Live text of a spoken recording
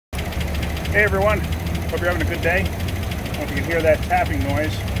Hey everyone, hope you're having a good day. I don't know if you can hear that tapping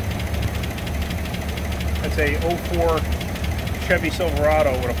noise. That's a 04 Chevy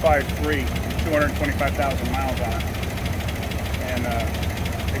Silverado with a 5.3 and 225,000 miles on it. And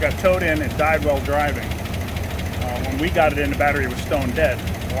it got towed in and died while driving. When we got it in, the battery was stone dead.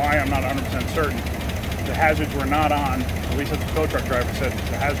 Why, I'm not 100% certain. The hazards were not on, at least as the tow truck driver said,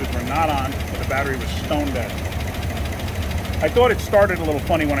 the hazards were not on, but the battery was stone dead. I thought it started a little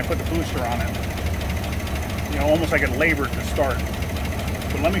funny when I put the booster on it. You know, almost like it labored to start.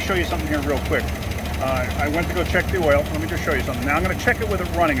 But let me show you something here real quick. I went to go check the oil. Let me just show you something. Now I'm going to check it with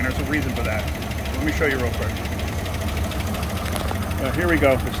it running, and there's a reason for that. Let me show you real quick. Here we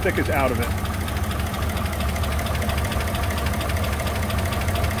go. The stick is out of it.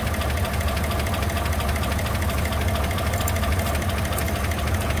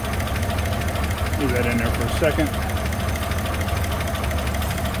 Leave that in there for a second.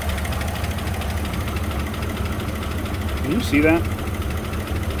 Can you see that?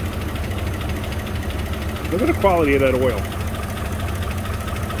 Look at the quality of that oil.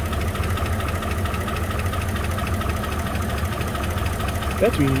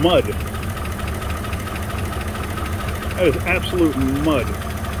 That's mud. That is absolute mud.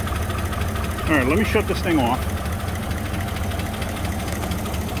 Alright, let me shut this thing off.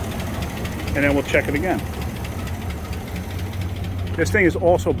 And then we'll check it again. This thing is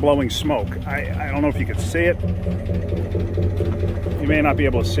also blowing smoke. I don't know if you can see it. You may not be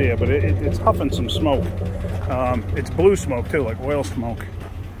able to see it, but it's huffing some smoke. It's blue smoke too, like oil smoke.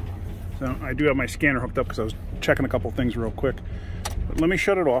 So I do have my scanner hooked up because I was checking a couple things real quick. But let me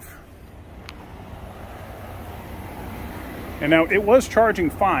shut it off. And now it was charging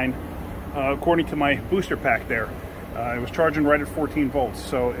fine, according to my booster pack there. It was charging right at 14 volts.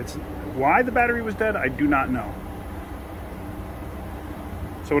 So it's why the battery was dead, I do not know.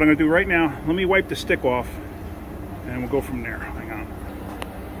 So what I'm going to do right now, let me wipe the stick off, and we'll go from there. Hang on.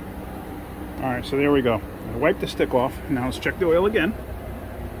 Alright, so there we go. I wiped the stick off. Now let's check the oil again.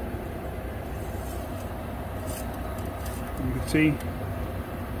 You can see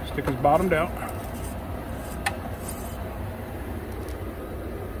the stick is bottomed out.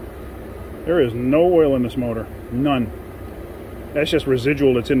 There is no oil in this motor. None. That's just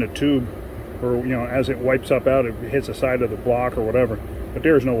residual that's in the tube, or you know, as it wipes up out, it hits the side of the block or whatever. But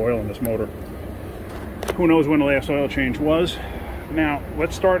there is no oil in this motor. Who knows when the last oil change was. Now,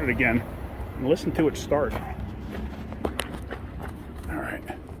 let's start it again and listen to it start. All right.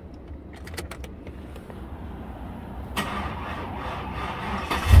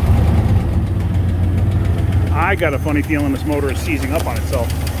 I got a funny feeling this motor is seizing up on itself.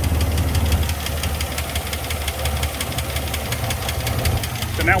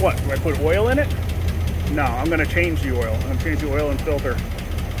 So now what? Do I put oil in it? No, I'm going to change the oil. I'm going to change the oil and filter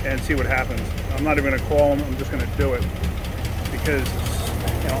and see what happens. I'm not even going to call them. I'm just going to do it because,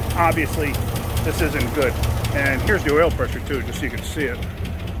 you know, obviously this isn't good. And here's the oil pressure too, just so you can see it.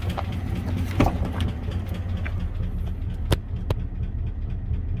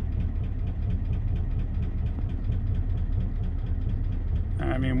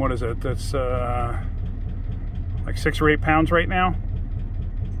 I mean, what is it? That's like 6 or 8 pounds right now.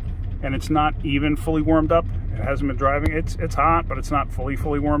 And it's not even fully warmed up. It hasn't been driving. It's hot, but it's not fully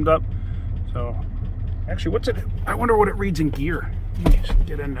warmed up. So, actually, what's it? I wonder what it reads in gear. Let me just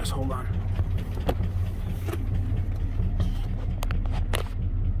get in this. Hold on.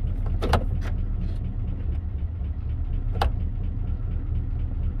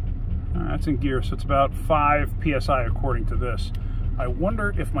 That's in gear, so it's about 5 psi according to this. I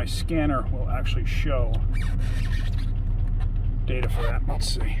wonder if my scanner will actually show data for that. Let's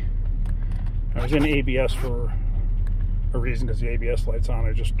see. I was in ABS for a reason because the ABS light's on. I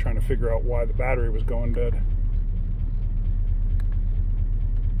was just trying to figure out why the battery was going dead.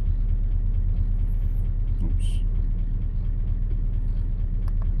 Oops.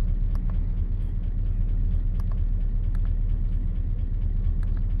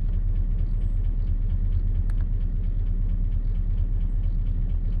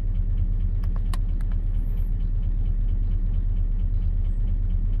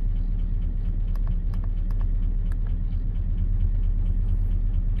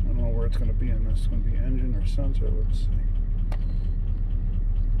 It's going to be in this. It's going to be engine or sensor. Let's see.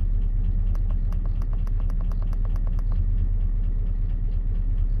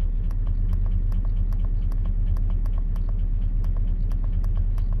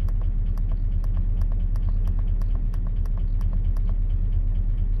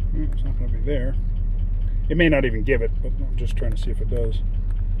 It's not going to be there. It may not even give it, but I'm just trying to see if it does.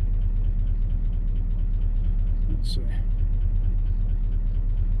 Let's see.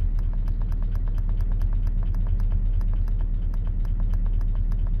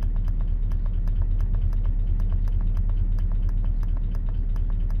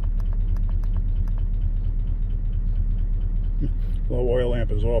 oil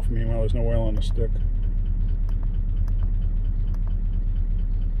lamp is off. Meanwhile, there's no oil on the stick.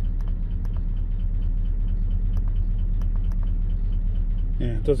 Yeah,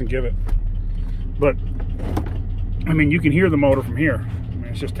 it doesn't give it. But, I mean, you can hear the motor from here. I mean,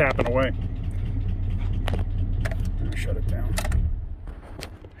 it's just tapping away. Shut it down.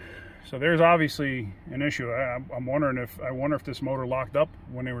 So there's obviously an issue. I'm wondering if this motor locked up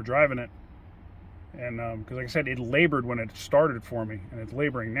when they were driving it, and because like I said, it labored when it started for me, and it's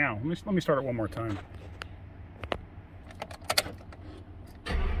laboring now. Let me start it one more time.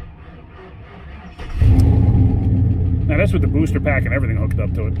 Now that's with the booster pack and everything hooked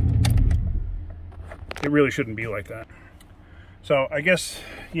up to it. It really shouldn't be like that. So I guess,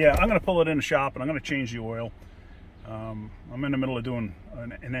 yeah, I'm gonna pull it in the shop and I'm gonna change the oil. I'm in the middle of doing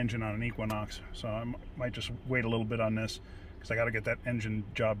an engine on an Equinox, so I might just wait a little bit on this because I got to get that engine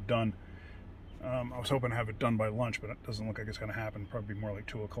job done. I was hoping to have it done by lunch, but it doesn't look like it's going to happen. Probably more like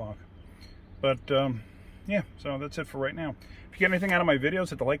 2 o'clock. But yeah, so that's it for right now. If you get anything out of my videos,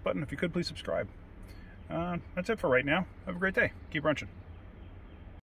 hit the like button. If you could, please subscribe. That's it for right now. Have a great day. Keep wrenching.